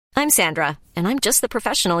I'm Sandra, and I'm just the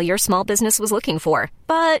professional your small business was looking for.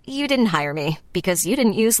 But you didn't hire me because you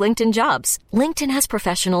didn't use LinkedIn Jobs. LinkedIn has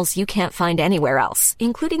professionals you can't find anywhere else,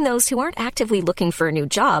 including those who aren't actively looking for a new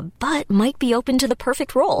job, but might be open to the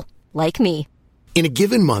perfect role, like me. In a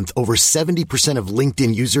given month, over 70% of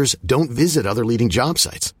LinkedIn users don't visit other leading job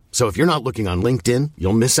sites. So if you're not looking on LinkedIn,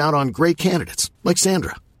 you'll miss out on great candidates like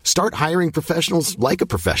Sandra. Start hiring professionals like a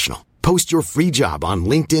professional. Post your free job on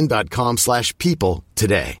linkedin.com/people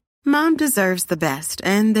today. Mom deserves the best,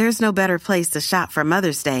 and there's no better place to shop for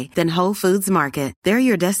Mother's Day than Whole Foods Market. They're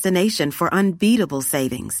your destination for unbeatable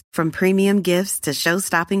savings, from premium gifts to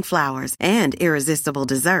show-stopping flowers and irresistible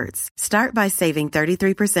desserts. Start by saving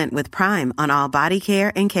 33% with Prime on all body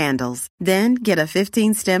care and candles. Then get a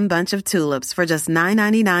 15-stem bunch of tulips for just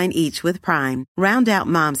 $9.99 each with Prime. Round out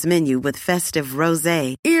Mom's menu with festive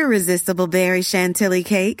rosé, irresistible berry chantilly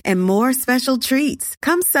cake, and more special treats.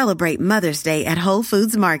 Come celebrate Mother's Day at Whole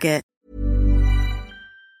Foods Market.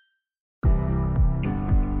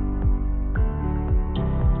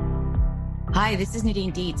 Hi, this is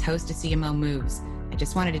Nadine Dietz, host of CMO Moves. I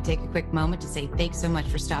just wanted to take a quick moment to say thanks so much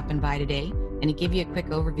for stopping by today and to give you a quick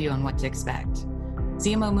overview on what to expect.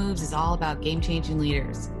 CMO Moves is all about game-changing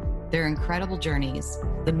leaders, their incredible journeys,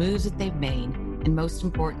 the moves that they've made, and most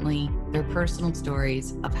importantly, their personal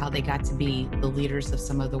stories of how they got to be the leaders of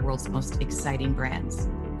some of the world's most exciting brands.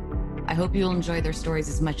 I hope you'll enjoy their stories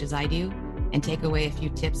as much as I do and take away a few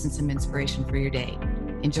tips and some inspiration for your day.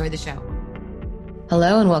 Enjoy the show.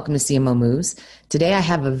 Hello and welcome to CMO Moves. Today I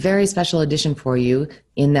have a very special edition for you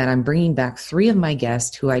in that I'm bringing back 3 of my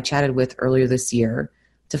guests who I chatted with earlier this year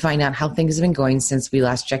to find out how things have been going since we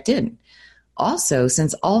last checked in. Also,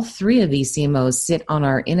 since all 3 of these CMOs sit on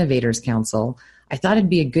our Innovators Council, I thought it'd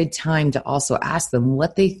be a good time to also ask them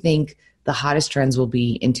what they think the hottest trends will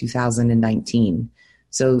be in 2019.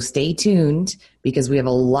 So stay tuned because we have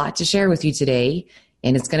a lot to share with you today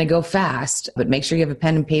and it's going to go fast, but make sure you have a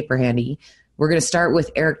pen and paper handy. We're going to start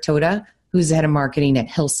with Eric Toda, who's the head of marketing at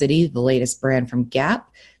Hill City, the latest brand from Gap.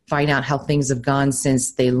 Find out how things have gone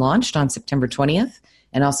since they launched on September 20th,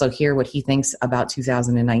 and also hear what he thinks about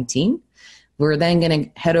 2019. We're then going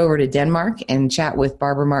to head over to Denmark and chat with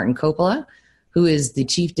Barbara Martin Coppola, who is the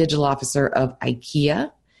Chief Digital Officer of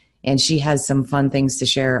IKEA, and she has some fun things to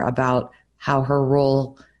share about how her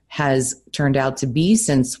role has turned out to be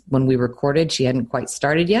since when we recorded. She hadn't quite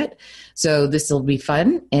started yet. So this will be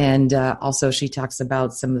fun. And also she talks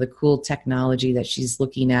about some of the cool technology that she's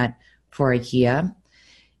looking at for IKEA.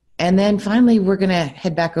 And then finally, we're going to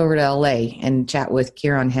head back over to LA and chat with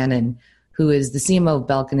Kieran Hannon, who is the CMO of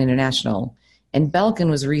Belkin International. And Belkin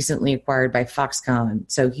was recently acquired by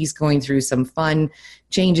Foxconn. So he's going through some fun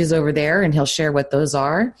changes over there and he'll share what those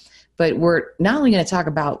are. But we're not only going to talk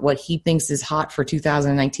about what he thinks is hot for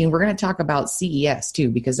 2019, we're going to talk about CES too,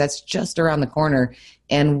 because that's just around the corner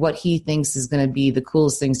and what he thinks is going to be the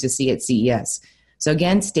coolest things to see at CES. So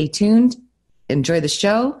again, stay tuned, enjoy the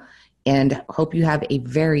show, and hope you have a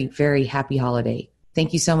very, very happy holiday.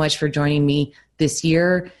 Thank you so much for joining me this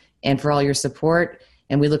year and for all your support.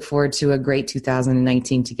 And we look forward to a great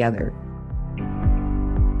 2019 together.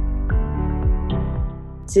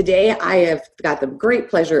 Today, I have got the great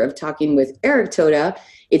pleasure of talking with Eric Toda.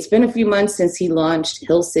 It's been a few months since he launched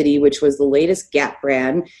Hill City, which was the latest Gap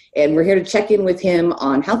brand. And we're here to check in with him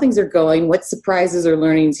on how things are going, what surprises or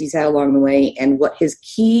learnings he's had along the way, and what his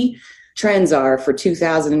key trends are for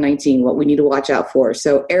 2019, what we need to watch out for.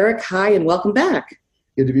 So Eric, hi, and welcome back.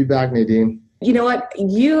 Good to be back, Nadine. You know what?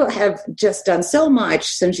 You have just done so much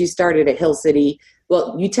since you started at Hill City.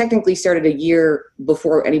 Well, you technically started a year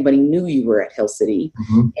before anybody knew you were at Hill City,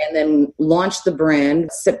 and then launched the brand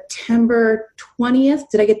September 20th.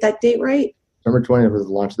 Did I get that date right? September 20th was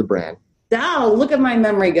the launch of the brand. Oh, look at my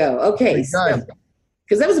memory go. Okay.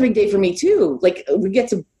 Because that was a big day for me too. Like, we get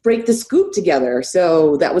to break the scoop together.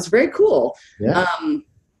 So that was very cool. Yeah.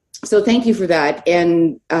 So thank you for that.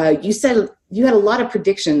 And you said you had a lot of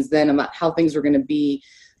predictions then about how things were going to be.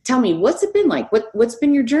 Tell me, what's it been like? What's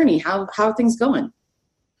been your journey? How are things going?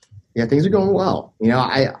 Yeah, things are going well. You know,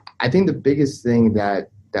 I think the biggest thing that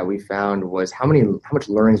we found was how much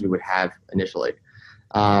learnings we would have initially.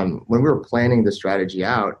 When we were planning the strategy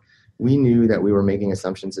out, we knew that we were making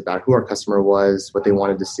assumptions about who our customer was, what they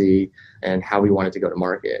wanted to see, and how we wanted to go to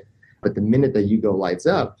market. But the minute that you go lights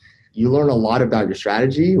up, you learn a lot about your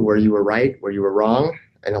strategy, where you were right, where you were wrong,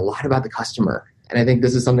 and a lot about the customer. And I think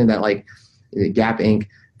this is something that like Gap Inc.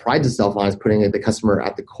 prides itself on, is putting the customer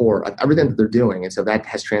at the core of everything that they're doing. And so that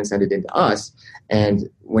has transcended into us. And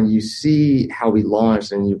when you see how we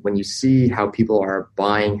launched and when you see how people are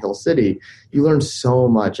buying Hill City, you learn so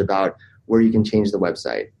much about where you can change the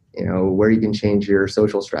website, where you can change your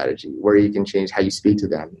social strategy, where you can change how you speak to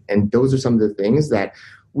them. And those are some of the things that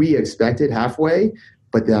we expected halfway,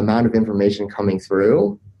 but the amount of information coming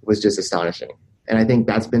through was just astonishing. And I think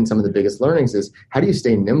that's been some of the biggest learnings is how do you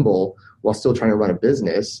stay nimble while still trying to run a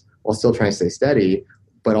business, while still trying to stay steady,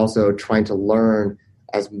 but also trying to learn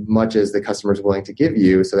as much as the customer is willing to give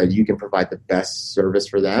you so that you can provide the best service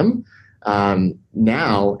for them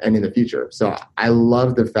now and in the future. So I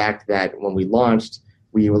love the fact that when we launched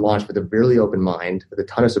with a really open mind, with a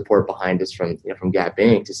ton of support behind us from Gap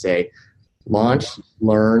Inc. to say, launch,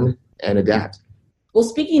 learn, and adapt. Well,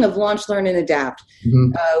 speaking of launch, learn, and adapt,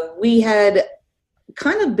 we had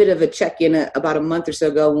kind of a bit of a check-in about a month or so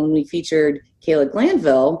ago when we featured Kayla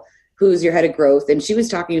Glanville, who's your head of growth, and she was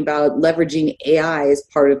talking about leveraging AI as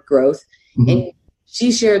part of growth. And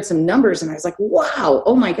she shared some numbers, and I was like, wow,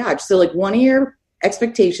 oh my gosh. So like one of your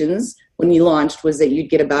expectations when you launched was that you'd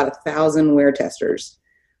get about 1,000 wear testers.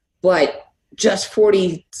 But just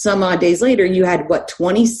 40 some odd days later, you had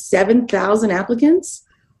 27,000 applicants?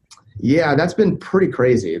 Yeah, that's been pretty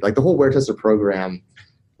crazy. Like the whole wear tester program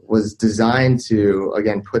was designed to,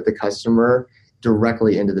 again, put the customer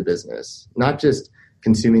directly into the business, not just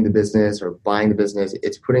consuming the business or buying the business.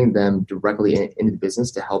 It's putting them directly into the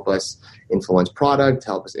business to help us influence product, to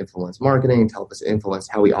help us influence marketing, to help us influence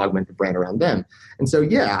how we augment the brand around them. And so,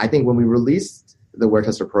 yeah, I think when we released the wear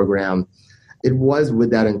tester program, it was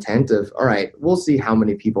with that intent of, all right, we'll see how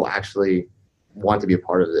many people actually want to be a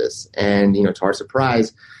part of this. And, to our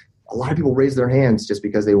surprise, a lot of people raised their hands just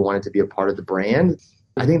because they wanted to be a part of the brand.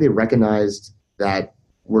 I think they recognized that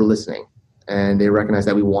we're listening and they recognize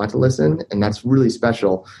that we want to listen. And that's really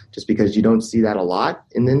special just because you don't see that a lot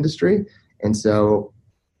in the industry. And so,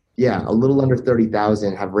 yeah, a little under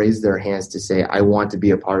 30,000 have raised their hands to say, I want to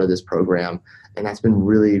be a part of this program. And that's been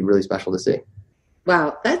really, really special to see.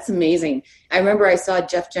 Wow, that's amazing. I remember I saw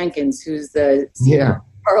Jeff Jenkins, who's the CEO of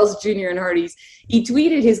Carl's Jr. and Hardee's. He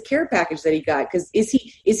tweeted his care package that he got because is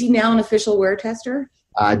he now an official wear tester?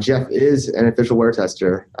 Jeff is an official wear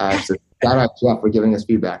tester. So shout out Jeff for giving us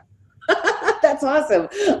feedback. That's awesome.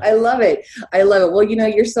 I love it. Well,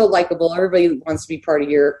 you're so likable. Everybody wants to be part of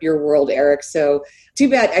your world, Eric. So too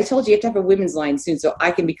bad. I told you have to have a women's line soon so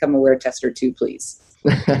I can become a wear tester too, please.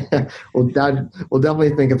 We'll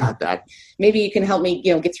definitely think about that. Maybe you can help me,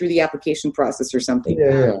 get through the application process or something.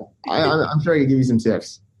 Yeah. I'm sure I can give you some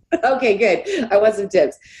tips. Okay, good. I want some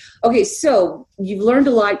tips. Okay, so you've learned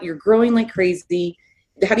a lot. You're growing like crazy.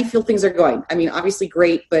 How do you feel things are going? I mean, obviously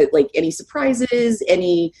great, but like any surprises,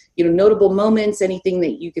 any, notable moments, anything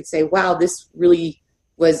that you could say, wow, this really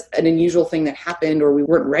was an unusual thing that happened, or we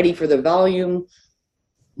weren't ready for the volume?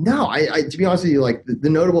 No, I to be honest with you, like the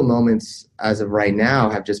notable moments as of right now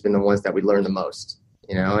have just been the ones that we learned the most,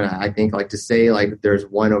 and I think like to say like there's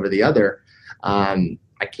one over the other, I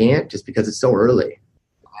can't just because it's so early.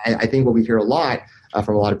 I think what we hear a lot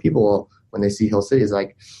from a lot of people when they see Hill City is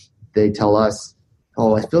like, they tell us,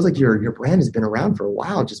 oh, it feels like your brand has been around for a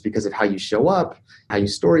while just because of how you show up, how you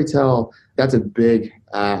storytell. That's a big,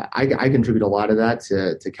 I contribute a lot of that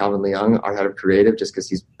to Calvin Leung, our head of creative, just because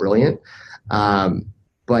he's brilliant.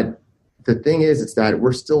 But the thing is, it's that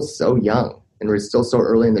we're still so young and we're still so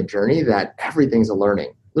early in the journey that everything's a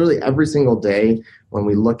learning. Literally every single day when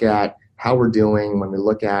we look at how we're doing, when we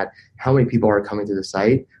look at how many people are coming to the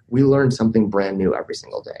site, we learn something brand new every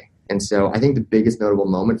single day. And so I think the biggest notable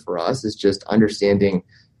moment for us is just understanding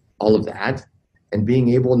all of that and being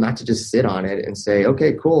able not to just sit on it and say,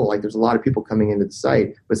 okay, cool, like there's a lot of people coming into the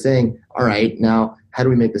site, but saying, all right, now how do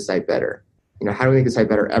we make the site better? How do we make the site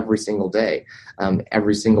better every single day,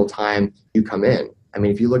 every single time you come in? I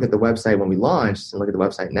mean, if you look at the website when we launched and look at the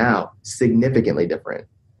website now, significantly different.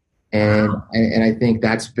 And I think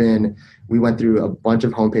we went through a bunch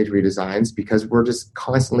of homepage redesigns because we're just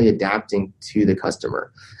constantly adapting to the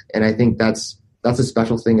customer. And I think that's a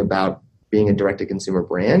special thing about being a direct-to-consumer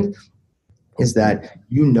brand is that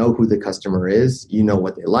you know who the customer is, you know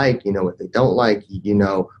what they like, you know what they don't like, you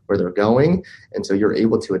know where they're going. And so you're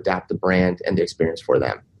able to adapt the brand and the experience for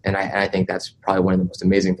them. And I think that's probably one of the most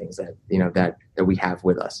amazing things that, that we have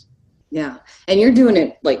with us. Yeah. And you're doing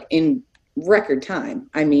it like in record time.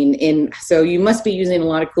 I mean, so you must be using a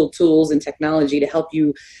lot of cool tools and technology to help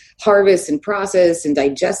you harvest and process and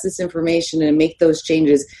digest this information and make those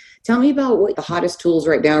changes. Tell me about what the hottest tools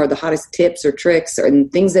right now or the hottest tips or tricks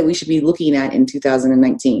and things that we should be looking at in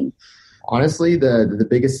 2019. Honestly, the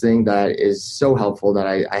biggest thing that is so helpful that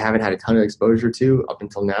I haven't had a ton of exposure to up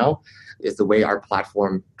until now is the way our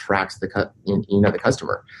platform tracks the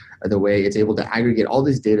customer, the way it's able to aggregate all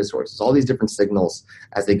these data sources, all these different signals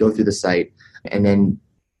as they go through the site, and then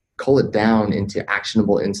cull it down into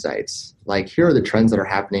actionable insights. Like, here are the trends that are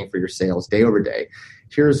happening for your sales day over day.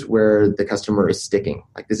 Here's where the customer is sticking.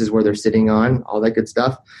 Like, this is where they're sitting on, all that good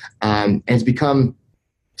stuff. And it's become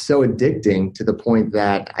so addicting to the point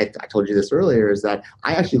that I told you this earlier, is that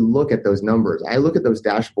I actually look at those numbers. I look at those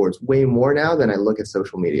dashboards way more now than I look at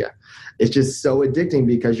social media. It's just so addicting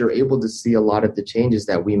because you're able to see a lot of the changes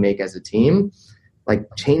that we make as a team, like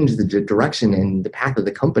change the direction and the path of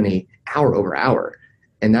the company hour over hour.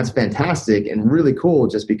 And that's fantastic and really cool,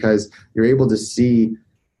 just because you're able to see,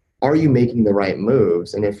 are you making the right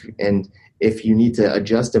moves? And if you need to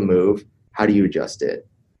adjust a move, how do you adjust it?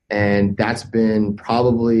 And that's been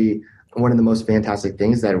probably one of the most fantastic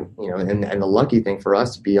things that, and the lucky thing for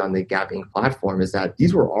us to be on the Gap Inc. platform is that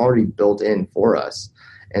these were already built in for us.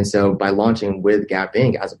 And so by launching with Gap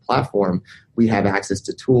Inc. as a platform, we have access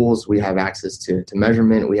to tools, we have access to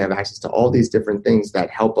measurement, we have access to all these different things that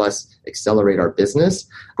help us accelerate our business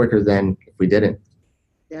quicker than if we didn't.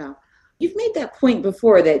 Yeah. You've made that point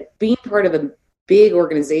before, that being part of a big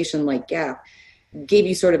organization like Gap gave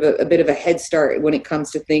you sort of a bit of a head start when it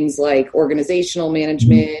comes to things like organizational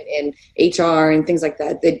management and HR and things like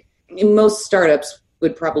that most startups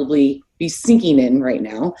would probably be sinking in right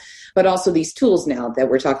now, but also these tools now that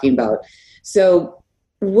we're talking about. So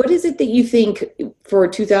what is it that you think for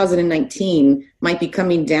 2019 might be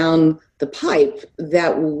coming down the pipe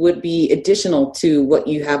that would be additional to what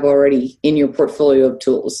you have already in your portfolio of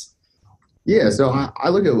tools? Yeah, so I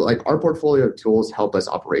look at, like, our portfolio of tools help us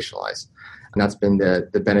operationalize. And that's been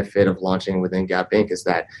the benefit of launching within Gap Inc. is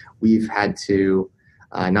that we've had to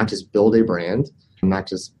not just build a brand, not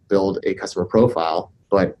just build a customer profile,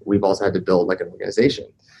 but we've also had to build like an organization.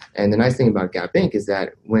 And the nice thing about Gap Inc. is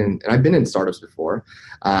that and I've been in startups before,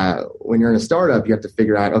 when you're in a startup, you have to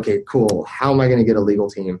figure out, okay, cool, how am I going to get a legal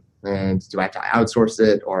team? And do I have to outsource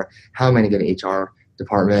it? Or how am I going to get an HR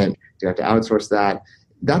department? Do I have to outsource that?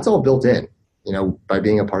 That's all built in, by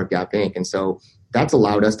being a part of Gap Inc. And so that's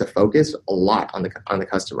allowed us to focus a lot on the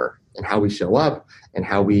customer and how we show up and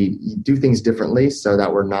how we do things differently, so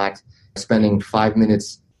that we're not spending 5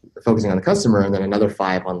 minutes focusing on the customer and then another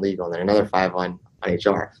 5 on legal and then another 5 on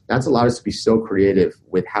HR. That's allowed us to be so creative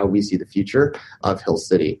with how we see the future of Hill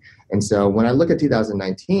City. And so when I look at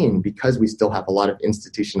 2019, because we still have a lot of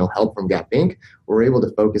institutional help from Gap Inc., we're able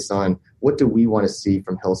to focus on what do we want to see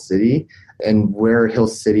from Hill City and where Hill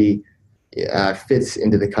City fits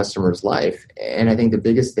into the customer's life. And I think the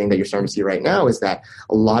biggest thing that you're starting to see right now is that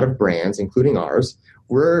a lot of brands, including ours,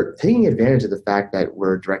 we're taking advantage of the fact that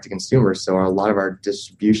we're direct to consumer. So a lot of our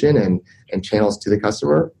distribution and channels to the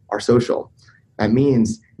customer are social. That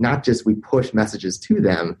means not just we push messages to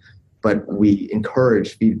them, but we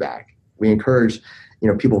encourage feedback. We encourage,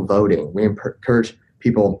 people voting. We encourage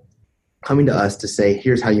people coming to us to say,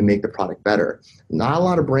 here's how you make the product better. Not a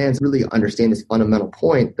lot of brands really understand this fundamental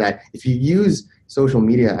point that if you use social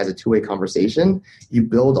media as a two-way conversation, you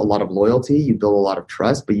build a lot of loyalty, you build a lot of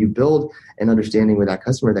trust, but you build an understanding with that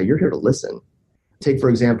customer that you're here to listen. Take, for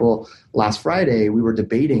example, last Friday, we were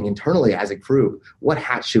debating internally as a group, what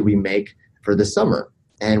hat should we make for this summer?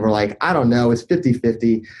 And we're like, I don't know, it's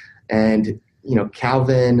 50-50. And,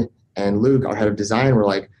 Calvin and Luke, our head of design, were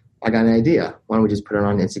like, I got an idea. Why don't we just put it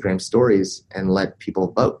on Instagram stories and let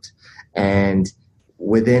people vote? And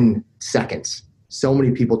within seconds, so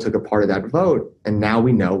many people took a part of that vote. And now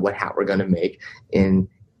we know what hat we're going to make in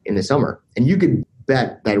the summer. And you could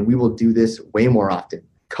bet that we will do this way more often.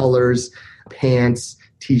 Colors, pants,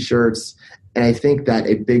 t-shirts. And I think that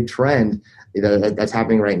a big trend that's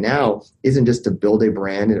happening right now isn't just to build a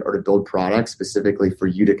brand or to build products specifically for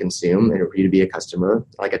you to consume and for you to be a customer,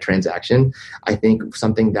 like a transaction. I think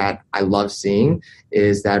something that I love seeing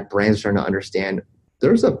is that brands are starting to understand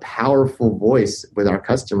there's a powerful voice with our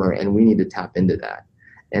customer and we need to tap into that.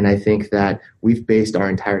 And I think that we've based our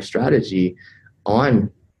entire strategy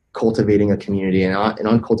on cultivating a community and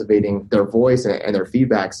on cultivating their voice and their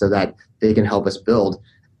feedback so that they can help us build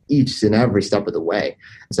each and every step of the way.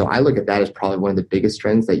 So I look at that as probably one of the biggest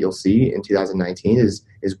trends that you'll see in 2019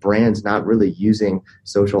 is brands not really using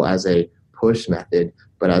social as a push method,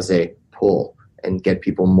 but as a pull and get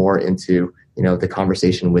people more into, the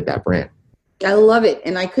conversation with that brand. I love it.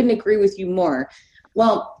 And I couldn't agree with you more.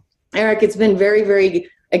 Well, Eric, it's been very, very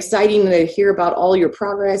exciting to hear about all your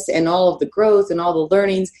progress and all of the growth and all the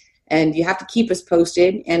learnings. And you have to keep us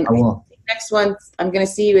posted. And I think next one, I'm going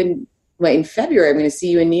to see you in February. I'm going to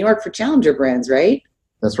see you in New York for Challenger Brands, right?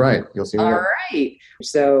 That's right. You'll see me there. All right.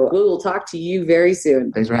 So we will talk to you very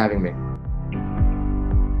soon. Thanks for having me.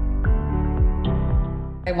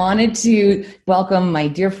 I wanted to welcome my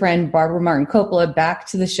dear friend, Barbara Martin Coppola, back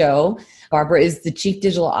to the show. Barbara is the Chief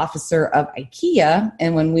Digital Officer of IKEA.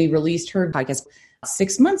 And when we released her podcast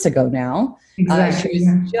 6 months ago now, exactly. She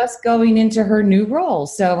was just going into her new role.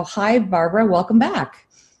 So hi, Barbara. Welcome back.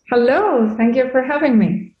 Hello. Thank you for having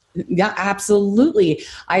me. Yeah, absolutely.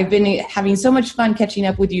 I've been having so much fun catching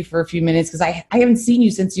up with you for a few minutes because I haven't seen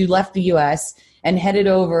you since you left the U.S. and headed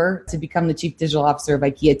over to become the Chief Digital Officer of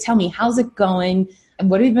IKEA. Tell me, how's it going? And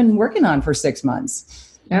what have you been working on for 6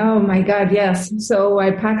 months? Oh my God, yes. So I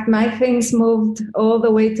packed my things, moved all the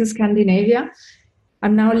way to Scandinavia.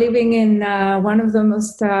 I'm now living in one of the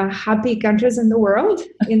most happy countries in the world,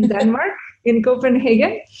 in Denmark, in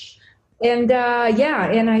Copenhagen. And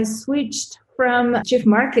and I switched from Chief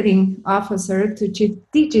Marketing Officer to Chief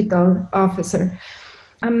Digital Officer.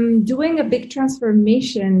 I'm doing a big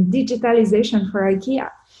transformation, digitalization for IKEA.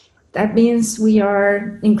 That means we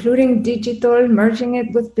are including digital, merging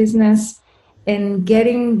it with business, and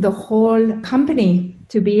getting the whole company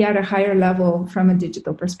to be at a higher level from a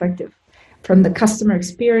digital perspective. From the customer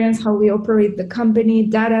experience, how we operate the company,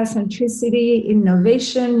 data centricity,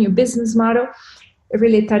 innovation, new business model, it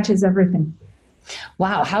really touches everything.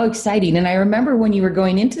 Wow, how exciting. And I remember when you were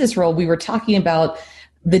going into this role, we were talking about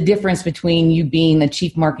the difference between you being a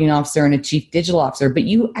chief marketing officer and a chief digital officer, but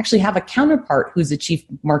you actually have a counterpart who's a chief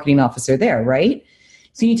marketing officer there, right?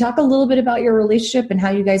 So can you talk a little bit about your relationship and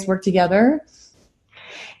how you guys work together?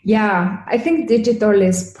 Yeah, I think digital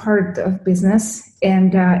is part of business,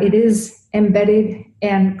 and it is embedded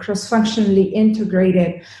and cross-functionally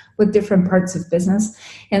integrated with different parts of business.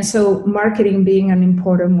 And so marketing being an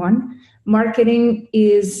important one. Marketing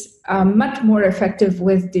is much more effective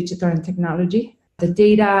with digital and technology. The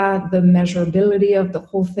data, the measurability of the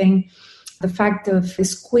whole thing, the fact of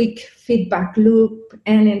this quick feedback loop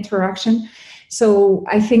and interaction. So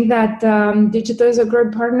I think that digital is a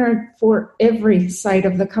great partner for every side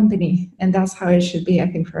of the company. And that's how it should be, I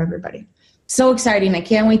think, for everybody. So exciting. I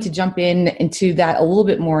can't wait to jump into that a little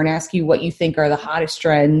bit more and ask you what you think are the hottest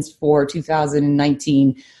trends for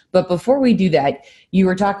 2019. But before we do that, you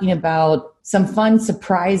were talking about some fun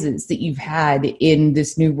surprises that you've had in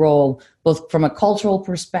this new role, both from a cultural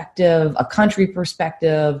perspective, a country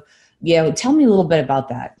perspective. Yeah, tell me a little bit about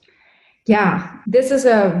that. Yeah, this is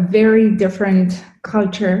a very different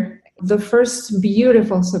culture. The first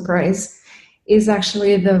beautiful surprise is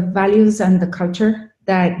actually the values and the culture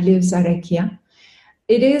that lives at IKEA.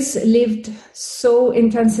 It is lived so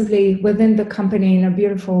intensively within the company in a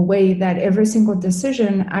beautiful way that every single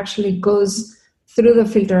decision actually goes through the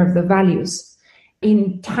filter of the values.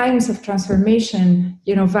 In times of transformation,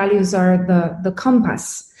 values are the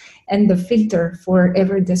compass and the filter for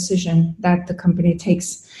every decision that the company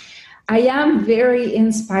takes. I am very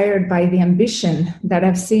inspired by the ambition that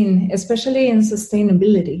I've seen, especially in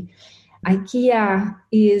sustainability. IKEA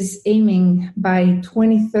is aiming by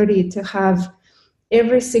 2030 to have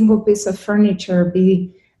every single piece of furniture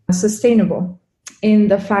be sustainable in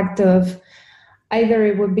the fact of either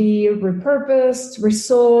it will be repurposed,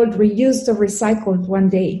 resold, reused, or recycled one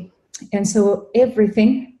day. And so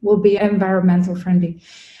everything will be environmental friendly.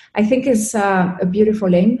 I think it's a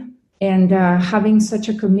beautiful aim, and having such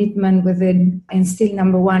a commitment within and still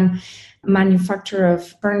number one manufacturer of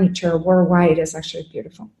furniture worldwide is actually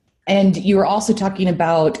beautiful. And you were also talking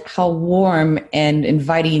about how warm and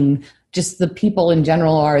inviting just the people in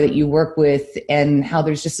general are that you work with, and how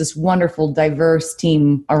there's just this wonderful, diverse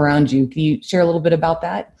team around you. Can you share a little bit about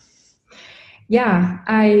that? Yeah,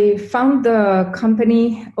 I found the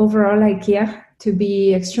company overall, IKEA, to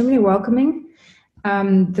be extremely welcoming.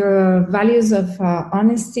 The values of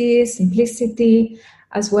honesty, simplicity,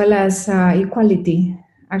 as well as equality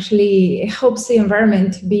actually helps the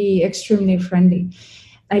environment to be extremely friendly.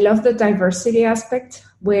 I love the diversity aspect,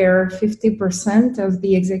 where 50% of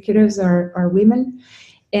the executives are women,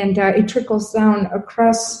 and it trickles down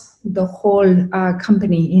across the whole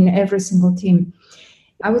company in every single team.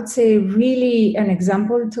 I would say really an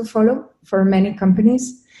example to follow for many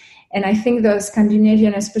companies. And I think the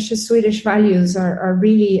Scandinavian, especially Swedish values are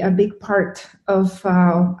really a big part of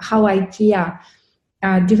how IKEA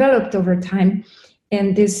developed over time.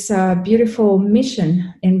 And this beautiful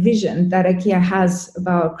mission and vision that IKEA has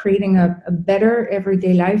about creating a better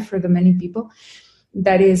everyday life for the many people,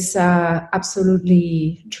 that is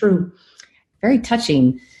absolutely true. Very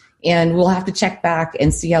touching. And we'll have to check back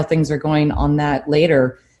and see how things are going on that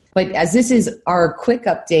later. But as this is our quick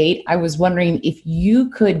update, I was wondering if you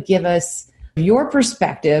could give us your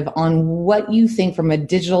perspective on what you think from a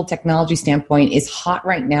digital technology standpoint is hot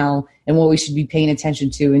right now and what we should be paying attention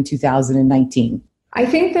to in 2019. I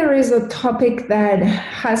think there is a topic that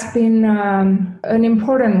has been an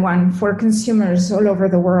important one for consumers all over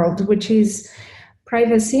the world, which is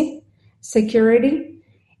privacy, security.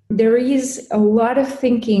 There is a lot of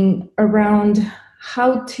thinking around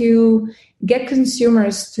how to get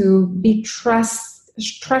consumers to be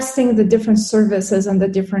trusting the different services and the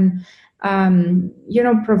different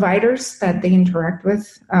providers that they interact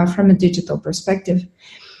with from a digital perspective.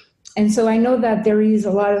 And so I know that there is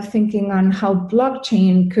a lot of thinking on how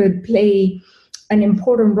blockchain could play an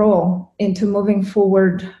important role into moving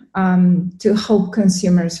forward to help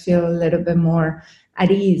consumers feel a little bit more at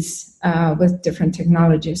ease with different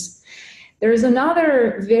technologies. There is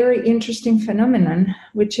another very interesting phenomenon,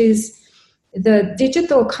 which is the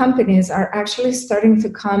digital companies are actually starting to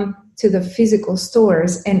come to the physical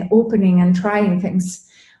stores and opening and trying things,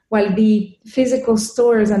 while the physical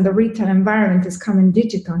stores and the retail environment is coming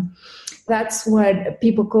digital. That's what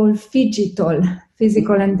people call phygital,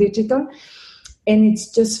 physical and digital. And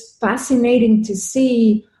it's just fascinating to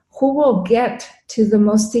see who will get to the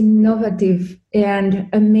most innovative and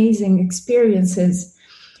amazing experiences.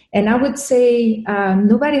 And I would say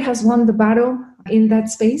nobody has won the battle in that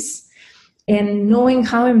space. And knowing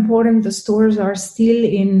how important the stores are still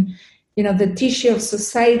in, the tissue of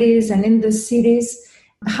societies and in the cities,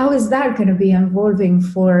 how is that going to be evolving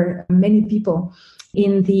for many people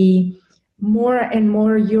in the more and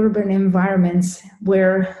more urban environments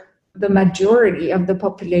where the majority of the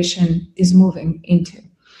population is moving into?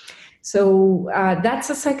 So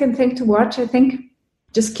that's a second thing to watch, I think.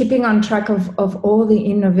 Just keeping on track of all the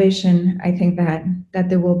innovation, I think that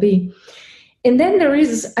there will be. And then there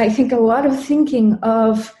is, I think, a lot of thinking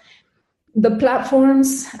of the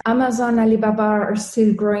platforms. Amazon, Alibaba are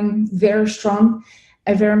still growing very strong.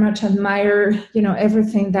 I very much admire,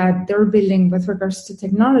 everything that they're building with regards to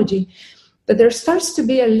technology. But there starts to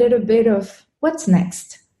be a little bit of what's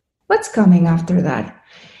next? What's coming after that?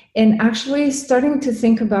 And actually starting to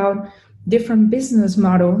think about different business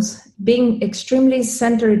models being extremely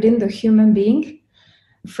centered in the human being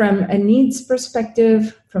from a needs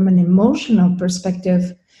perspective, from an emotional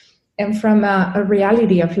perspective, and from a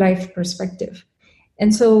reality of life perspective.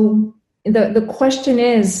 And so the question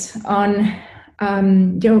is on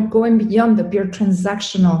going beyond the pure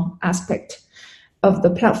transactional aspect of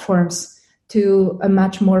the platforms to a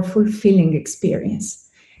much more fulfilling experience.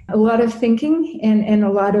 A lot of thinking and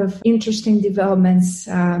a lot of interesting developments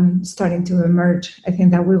starting to emerge, I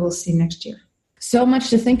think, that we will see next year. So much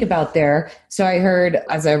to think about there. So I heard,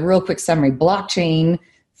 as a real quick summary, blockchain,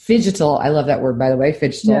 phygital, I love that word, by the way,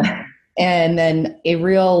 phygital, yeah. And then a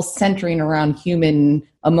real centering around human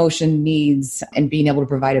emotion needs and being able to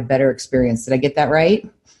provide a better experience. Did I get that right?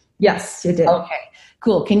 Yes, you did. Okay,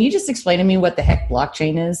 cool. Can you just explain to me what the heck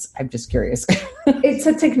blockchain is? I'm just curious. It's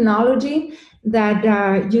a technology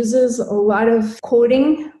that uses a lot of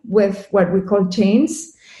coding with what we call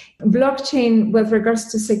chains. Blockchain, with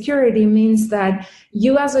regards to security, means that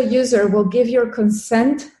you as a user will give your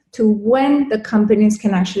consent to when the companies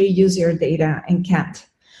can actually use your data and can't,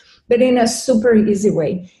 but in a super easy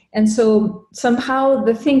way. And so somehow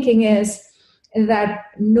the thinking is that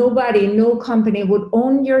no company would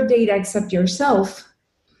own your data except yourself,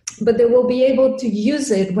 but they will be able to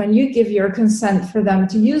use it when you give your consent for them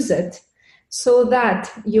to use it, so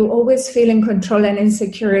that you always feel in control and in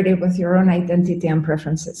security with your own identity and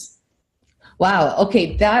preferences. Wow.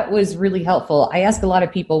 Okay. That was really helpful. I ask a lot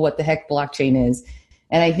of people what the heck blockchain is.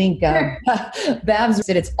 And I think Babs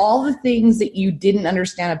said it's all the things that you didn't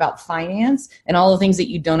understand about finance and all the things that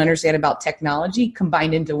you don't understand about technology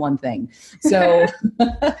combined into one thing. So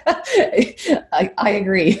I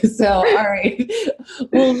agree. So, all right.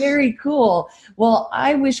 Well, very cool. Well,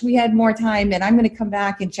 I wish we had more time, and I'm going to come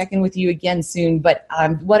back and check in with you again soon. But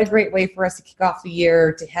what a great way for us to kick off the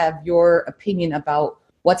year, to have your opinion about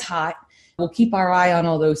what's hot. We'll keep our eye on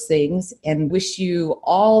all those things and wish you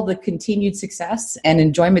all the continued success and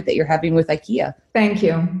enjoyment that you're having with IKEA. Thank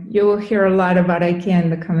you. You will hear a lot about IKEA in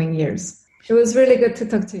the coming years. It was really good to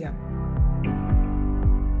talk to you.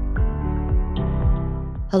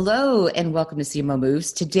 Hello and welcome to CMO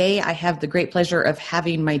Moves. Today I have the great pleasure of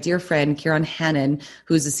having my dear friend Kieran Hannon,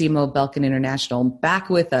 who's the CMO of Belkin International, back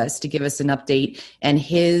with us to give us an update and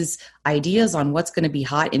his ideas on what's going to be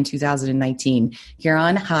hot in 2019.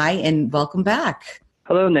 Kieran, hi and welcome back.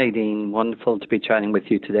 Hello, Nadine. Wonderful to be chatting with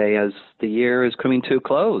you today as the year is coming to a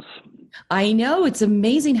close. I know. It's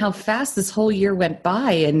amazing how fast this whole year went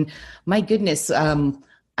by. And my goodness,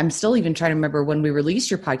 I'm still even trying to remember when we released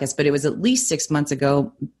your podcast, but it was at least 6 months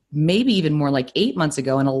ago, maybe even more like 8 months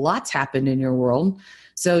ago, and a lot's happened in your world.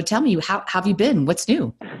 So tell me, how have you been? What's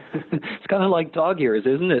new? It's kind of like dog years,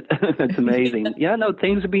 isn't it? It's amazing. Yeah, no,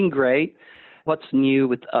 things have been great. What's new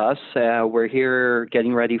with us? We're here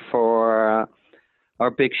getting ready for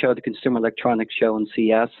our big show, the Consumer Electronics Show in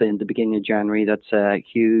CES in the beginning of January. That's a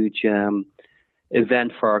huge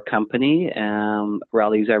event for our company,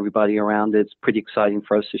 rallies everybody around. It's pretty exciting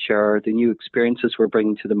for us to share the new experiences we're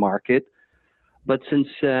bringing to the market. But since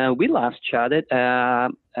we last chatted,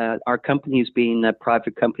 our company's been a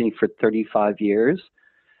private company for 35 years,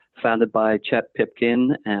 founded by Chet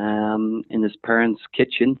Pipkin in his parents'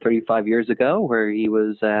 kitchen 35 years ago, where he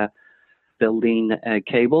was building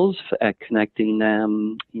cables, connecting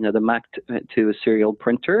the Mac to a serial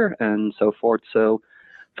printer and so forth. So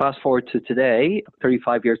fast forward to today,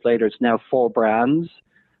 35 years later, it's now 4 brands.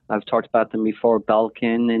 I've talked about them before: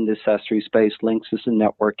 Belkin in the accessory space, Linksys in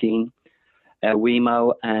networking,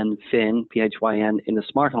 Wemo and Phyn, Phyn, in the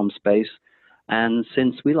smart home space. And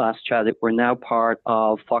since we last chatted, we're now part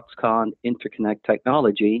of Foxconn Interconnect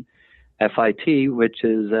Technology, FIT, which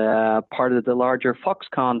is part of the larger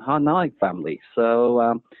Foxconn Hon-Hai family.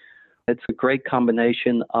 So it's a great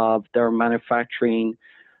combination of their manufacturing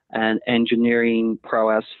and engineering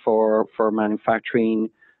prowess for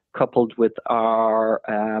manufacturing, coupled with our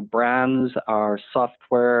brands, our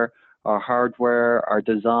software, our hardware, our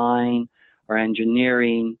design, our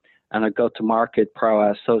engineering, and our go-to-market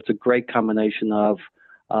prowess. So it's a great combination of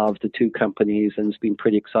the two companies, and it's been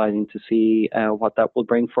pretty exciting to see what that will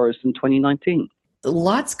bring for us in 2019.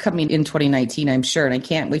 Lots coming in 2019, I'm sure, and I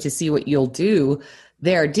can't wait to see what you'll do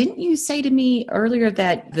there. Didn't you say to me earlier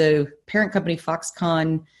that the parent company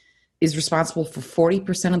Foxconn is responsible for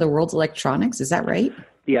 40% of the world's electronics? Is that right?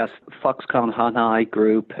 Yes, Foxconn Hon-Hai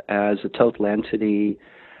Group as a total entity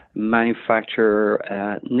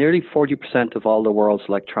manufacture nearly 40% of all the world's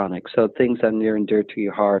electronics. So things that are near and dear to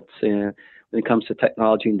your hearts. When it comes to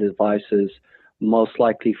technology and devices, most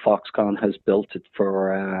likely Foxconn has built it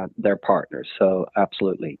for their partners. So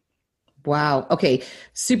absolutely. Wow. Okay.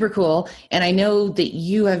 Super cool. And I know that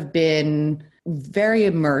you have been very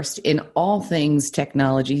immersed in all things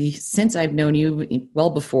technology since I've known you,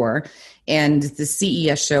 well before. And the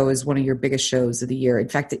CES show is one of your biggest shows of the year. In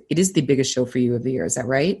fact, it is the biggest show for you of the year. Is that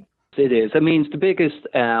right? It is. I mean, it's the biggest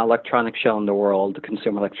electronic show in the world, the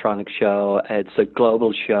Consumer Electronics Show. It's a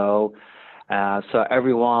global show. So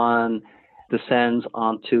everyone descends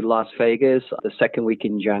onto Las Vegas the second week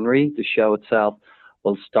in January. The show itself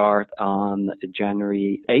will start on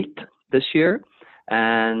January 8th this year.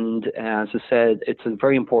 And as I said, it's a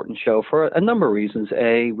very important show for a number of reasons.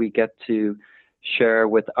 A, we get to share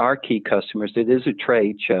with our key customers. It is a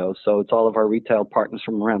trade show, so it's all of our retail partners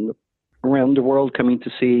from around the world coming to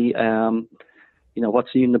see, what's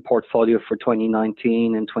in the portfolio for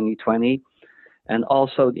 2019 and 2020, and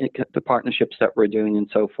also the partnerships that we're doing and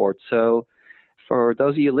so forth. So for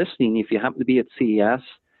those of you listening, if you happen to be at CES,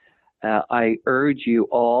 I urge you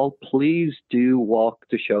all, please do walk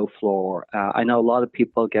the show floor. I know a lot of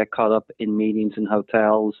people get caught up in meetings in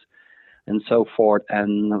hotels and so forth,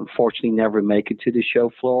 and unfortunately never make it to the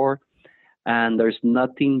show floor. And there's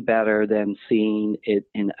nothing better than seeing it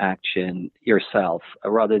in action yourself,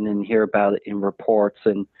 rather than hear about it in reports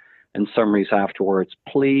and summaries afterwards.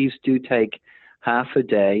 Please do take half a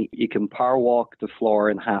day. You can power walk the floor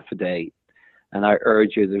in half a day. And I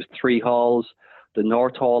urge you, there's 3 halls. The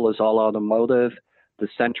North Hall is all automotive. The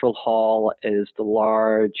Central Hall is the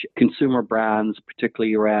large consumer brands,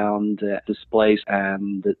 particularly around displays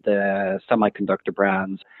and the semiconductor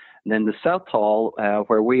brands. And then the South Hall,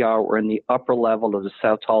 where we are, we're in the upper level of the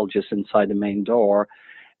South Hall, just inside the main door,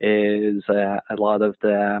 is a lot of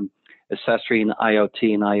the accessory and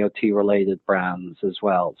IoT-related brands as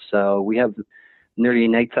well. So we have nearly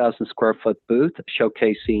an 8,000 square foot booth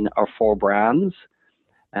showcasing our 4 brands.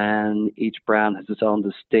 And each brand has its own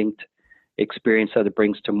distinct experience that it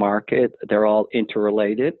brings to market. They're all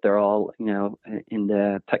interrelated. They're all, in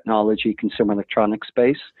the technology, consumer electronics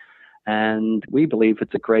space. And we believe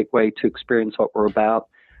it's a great way to experience what we're about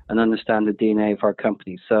and understand the DNA of our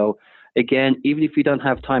company. So again, even if you don't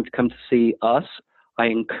have time to come to see us, I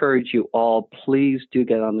encourage you all, please do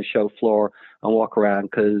get on the show floor and walk around,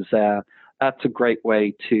 because that's a great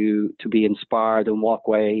way to be inspired and walk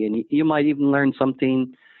away. And you might even learn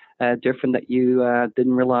something different that you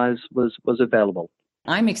didn't realize was available.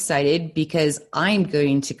 I'm excited because I'm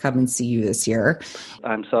going to come and see you this year.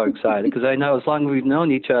 I'm so excited because I know as long as we've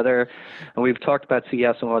known each other and we've talked about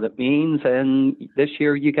CES and what it means, and this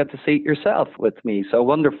year you get to see it yourself with me. So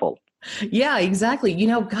wonderful. Yeah, exactly.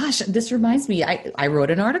 Gosh, this reminds me, I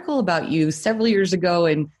wrote an article about you several years ago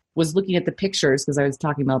and was looking at the pictures because I was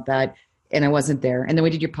talking about that. and I wasn't there. And then we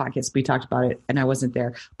did your podcast. We talked about it and I wasn't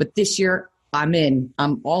there. But this year I'm in.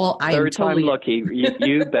 Third time lucky.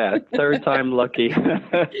 You bet. Third time lucky.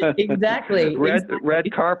 Exactly.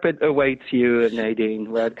 Red carpet awaits you, Nadine.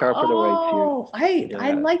 Red carpet awaits you.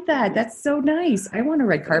 I like that. That's so nice. I want a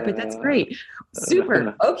red carpet. That's great.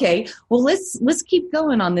 Super. Okay. Well, let's keep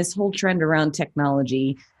going on this whole trend around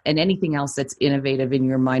technology and anything else that's innovative in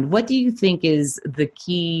your mind. What do you think is the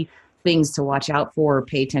key things to watch out for or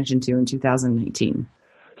pay attention to in 2019?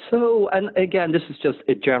 So, and again, this is just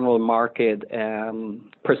a general market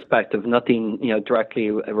perspective. Nothing, directly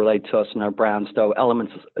related to us and our brands, though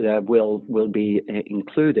elements will be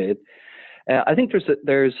included. I think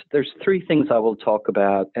there's three things I will talk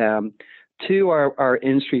about. Two are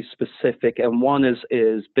industry specific, and one is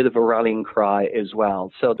a bit of a rallying cry as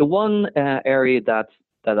well. So the one area that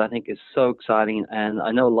I think is so exciting, and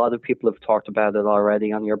I know a lot of people have talked about it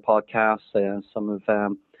already on your podcast, some of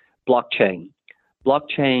blockchain.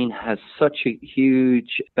 Blockchain has such a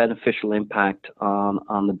huge beneficial impact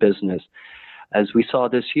on the business. As we saw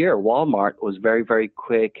this year, Walmart was very, very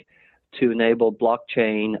quick to enable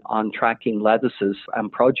blockchain on tracking lettuces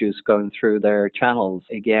and produce going through their channels.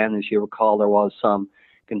 Again, as you recall, there was some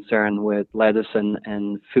concern with lettuce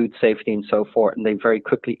and food safety and so forth, and they very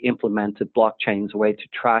quickly implemented blockchain as a way to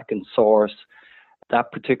track and source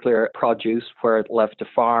that particular produce, where it left the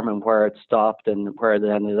farm and where it stopped and where it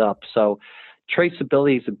ended up. So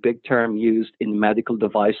traceability is a big term used in the medical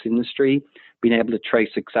device industry, being able to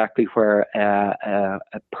trace exactly where a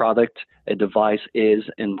product, a device is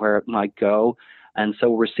and where it might go. And so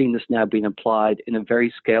we're seeing this now being applied in a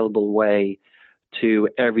very scalable way to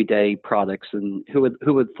everyday products. And who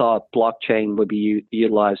would thought blockchain would be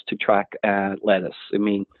utilized to track lettuce? I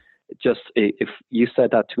mean, just if you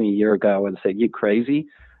said that to me a year ago, I would say, you crazy?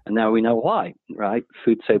 And now we know why, right?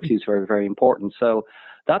 Food safety is very, very important. So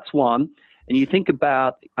that's one. And you think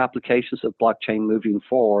about applications of blockchain moving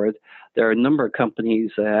forward, there are a number of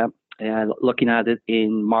companies looking at it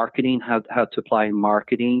in marketing, how to apply in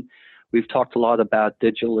marketing. We've talked a lot about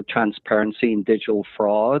digital transparency and digital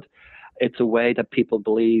fraud. It's a way that people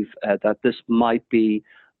believe that this might be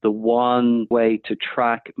the one way to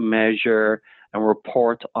track, measure, and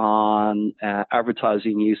report on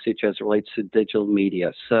advertising usage as it relates to digital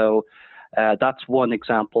media. So that's one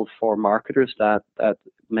example for marketers that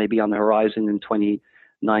may be on the horizon in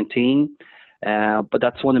 2019. But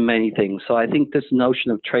that's one of many things. So I think this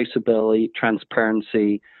notion of traceability,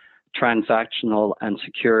 transparency, transactional, and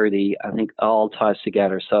security, I think all ties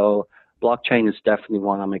together. So blockchain is definitely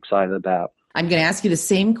one I'm excited about. I'm going to ask you the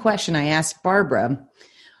same question I asked Barbara.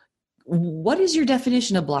 What is your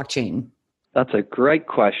definition of blockchain? That's a great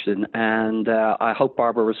question, and I hope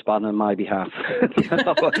Barbara responded on my behalf.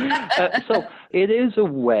 So it is a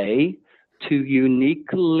way to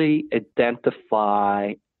uniquely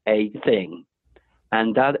identify a thing,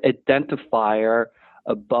 and that identifier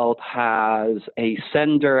both has a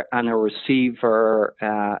sender and a receiver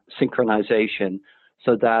synchronization,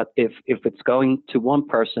 so that if it's going to one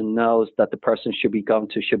person, knows that the person should be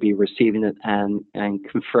receiving it and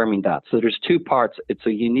confirming that. So there's two parts. It's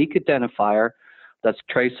a unique identifier that's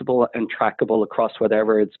traceable and trackable across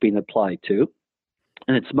whatever it's been applied to.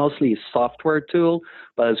 And it's mostly a software tool,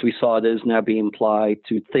 but as we saw, it is now being applied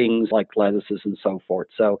to things like lettuces and so forth.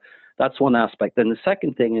 So that's one aspect. Then the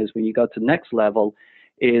second thing is, when you go to the next level,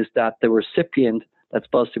 is that the recipient that's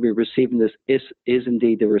supposed to be receiving this is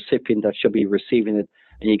indeed the recipient that should be receiving it,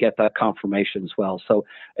 and you get that confirmation as well. So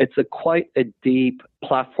it's quite a deep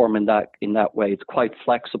platform in that way. It's quite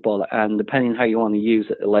flexible, and depending on how you want to use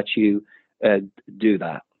it, it lets you do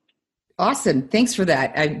that. Awesome. Thanks for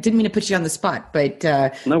that. I didn't mean to put you on the spot, but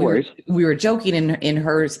no worries. We were joking in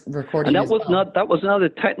her recording. And that was not a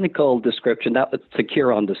technical description. That was a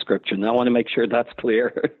Kieran description. I want to make sure that's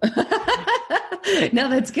clear. No,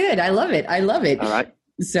 that's good. I love it. All right.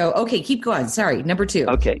 So, okay, keep going. Sorry. Number 2.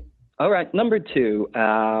 Okay. All right. Number 2,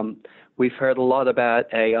 we've heard a lot about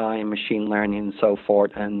AI and machine learning and so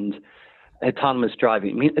forth, and autonomous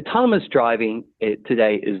driving. I mean, autonomous driving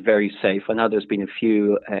today is very safe. I know there's been a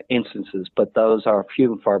few instances, but those are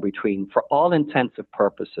few and far between. For all intents and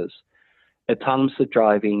purposes, autonomous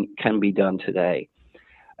driving can be done today.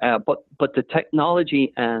 But the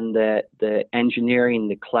technology and the engineering,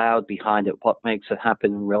 the cloud behind it, what makes it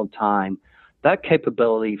happen in real time, that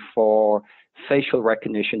capability for facial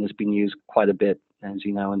recognition has been used quite a bit, as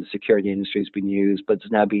you know, in the security industry has been used, but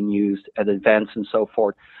it's now being used at events and so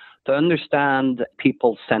forth to understand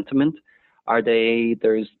people's sentiment.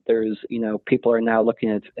 People are now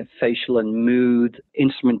looking at facial and mood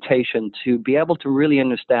instrumentation to be able to really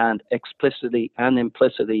understand explicitly and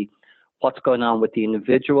implicitly what's going on with the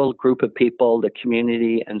individual, group of people, the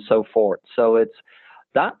community, and so forth. So it's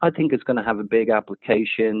that I think is going to have a big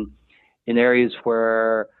application in areas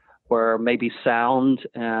where maybe sound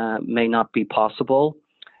may not be possible,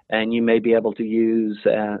 and you may be able to use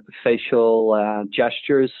facial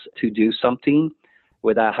gestures to do something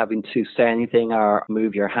without having to say anything or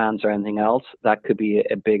move your hands or anything else. That could be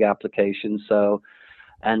a big application. So,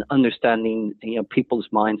 and understanding, people's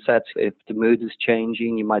mindsets. If the mood is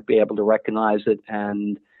changing, you might be able to recognize it,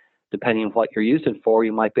 and depending on what you're using it for,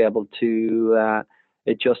 you might be able to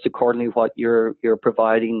adjust accordingly what you're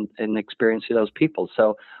providing an experience to those people.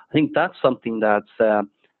 So I think that's something that's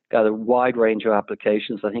got a wide range of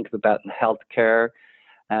applications. I think about in healthcare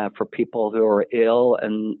for people who are ill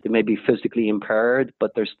and they may be physically impaired,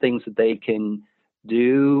 but there's things that they can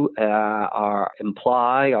do or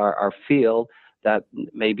imply or feel that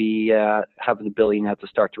maybe have the ability now to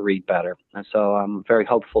start to read better. And so I'm very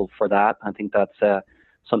hopeful for that. I think that's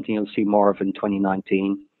something you'll see more of in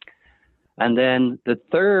 2019. And then the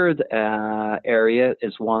third area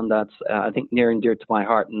is one that's, I think, near and dear to my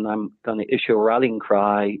heart, and I'm going to issue a rallying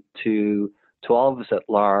cry to all of us at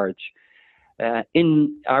large.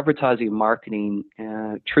 In advertising and marketing,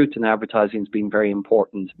 truth in advertising has been very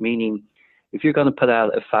important, meaning if you're going to put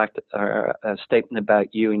out a fact or a statement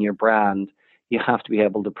about you and your brand, you have to be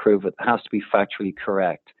able to prove it. It has to be factually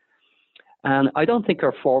correct. And I don't think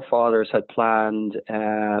our forefathers had planned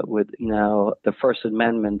with, the First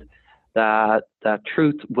Amendment that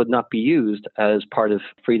truth would not be used as part of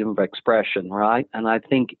freedom of expression, right? And I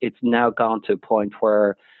think it's now gone to a point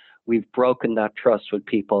where we've broken that trust with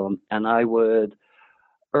people. And I would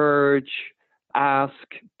urge, ask,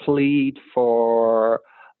 plead for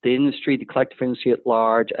the industry, the collective industry at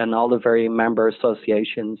large, and all the very member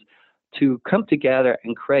associations to come together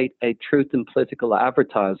and create a truth in political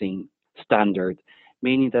advertising standard,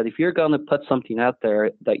 meaning that if you're going to put something out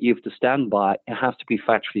there that you have to stand by, it has to be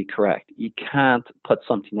factually correct. You can't put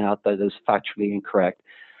something out that is factually incorrect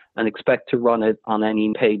and expect to run it on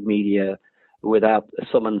any paid media without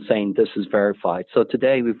someone saying this is verified. So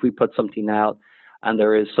today, if we put something out and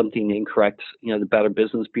there is something incorrect, the Better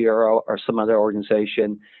Business Bureau or some other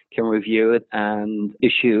organization can review it and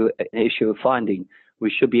issue a finding.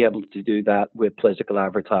 We should be able to do that with political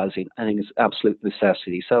advertising. I think it's absolute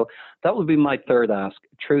necessity. So that would be my third ask.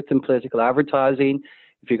 Truth in political advertising.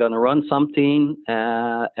 If you're going to run something,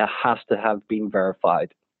 it has to have been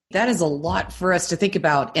verified. That is a lot for us to think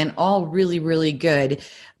about, and all really, really good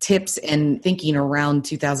tips and thinking around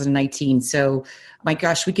 2019. So, my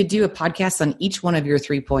gosh, we could do a podcast on each one of your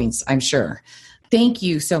 3 points, I'm sure. Thank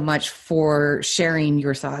you so much for sharing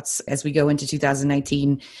your thoughts as we go into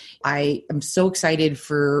 2019. I am so excited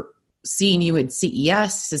for seeing you at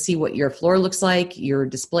CES to see what your floor looks like, your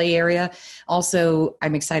display area. Also,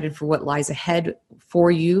 I'm excited for what lies ahead for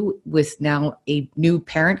you with now a new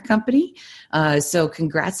parent company. So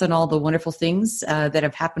congrats on all the wonderful things that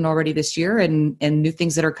have happened already this year and new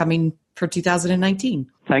things that are coming for 2019.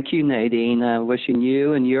 Thank you, Nadine. Wishing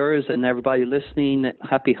you and yours and everybody listening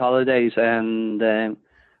happy holidays and a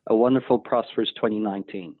wonderful, prosperous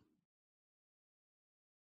 2019.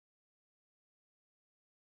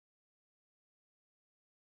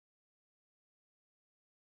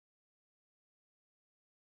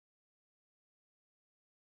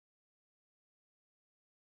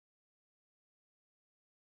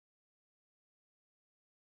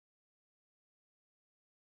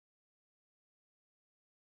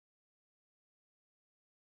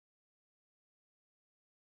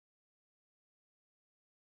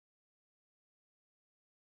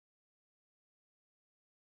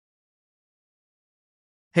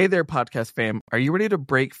 Hey there, podcast fam. Are you ready to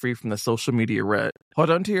break free from the social media rut? Hold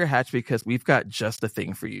on to your hatch because we've got just the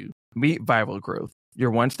thing for you. Meet Viral Growth,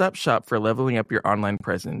 your one-stop shop for leveling up your online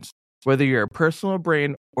presence. Whether you're a personal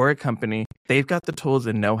brand or a company, they've got the tools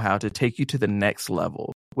and know-how to take you to the next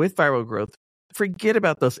level. With Viral Growth, forget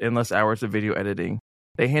about those endless hours of video editing.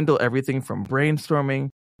 They handle everything from brainstorming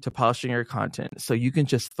to polishing your content so you can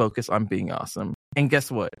just focus on being awesome. And guess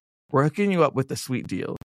what? We're hooking you up with a sweet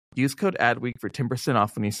deal. Use code ADWEEK for 10%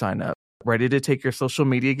 off when you sign up. Ready to take your social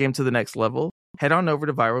media game to the next level? Head on over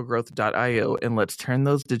to viralgrowth.io and let's turn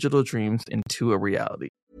those digital dreams into a reality.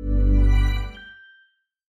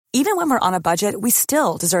 Even when we're on a budget, we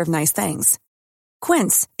still deserve nice things.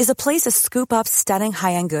 Quince is a place to scoop up stunning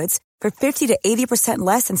high-end goods for 50 to 80%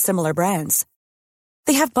 less than similar brands.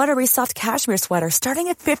 They have buttery soft cashmere sweaters starting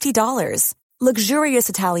at $50, luxurious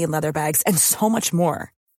Italian leather bags, and so much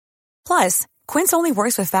more. Plus, Quince only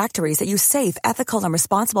works with factories that use safe, ethical, and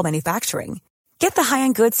responsible manufacturing. Get the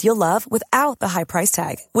high-end goods you'll love without the high price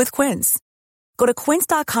tag with Quince. Go to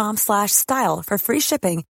quince.com/style for free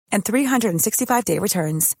shipping and 365-day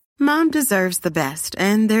returns. Mom deserves the best,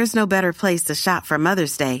 and there's no better place to shop for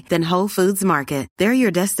Mother's Day than Whole Foods Market. They're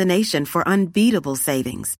your destination for unbeatable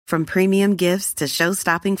savings, from premium gifts to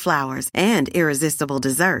show-stopping flowers and irresistible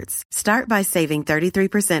desserts. Start by saving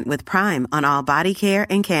 33% with Prime on all body care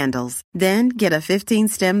and candles. Then get a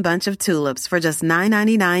 15-stem bunch of tulips for just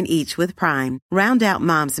 $9.99 each with Prime. Round out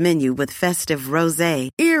Mom's menu with festive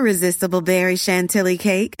rosé, irresistible berry chantilly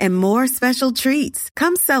cake, and more special treats.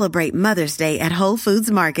 Come celebrate Mother's Day at Whole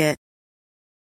Foods Market.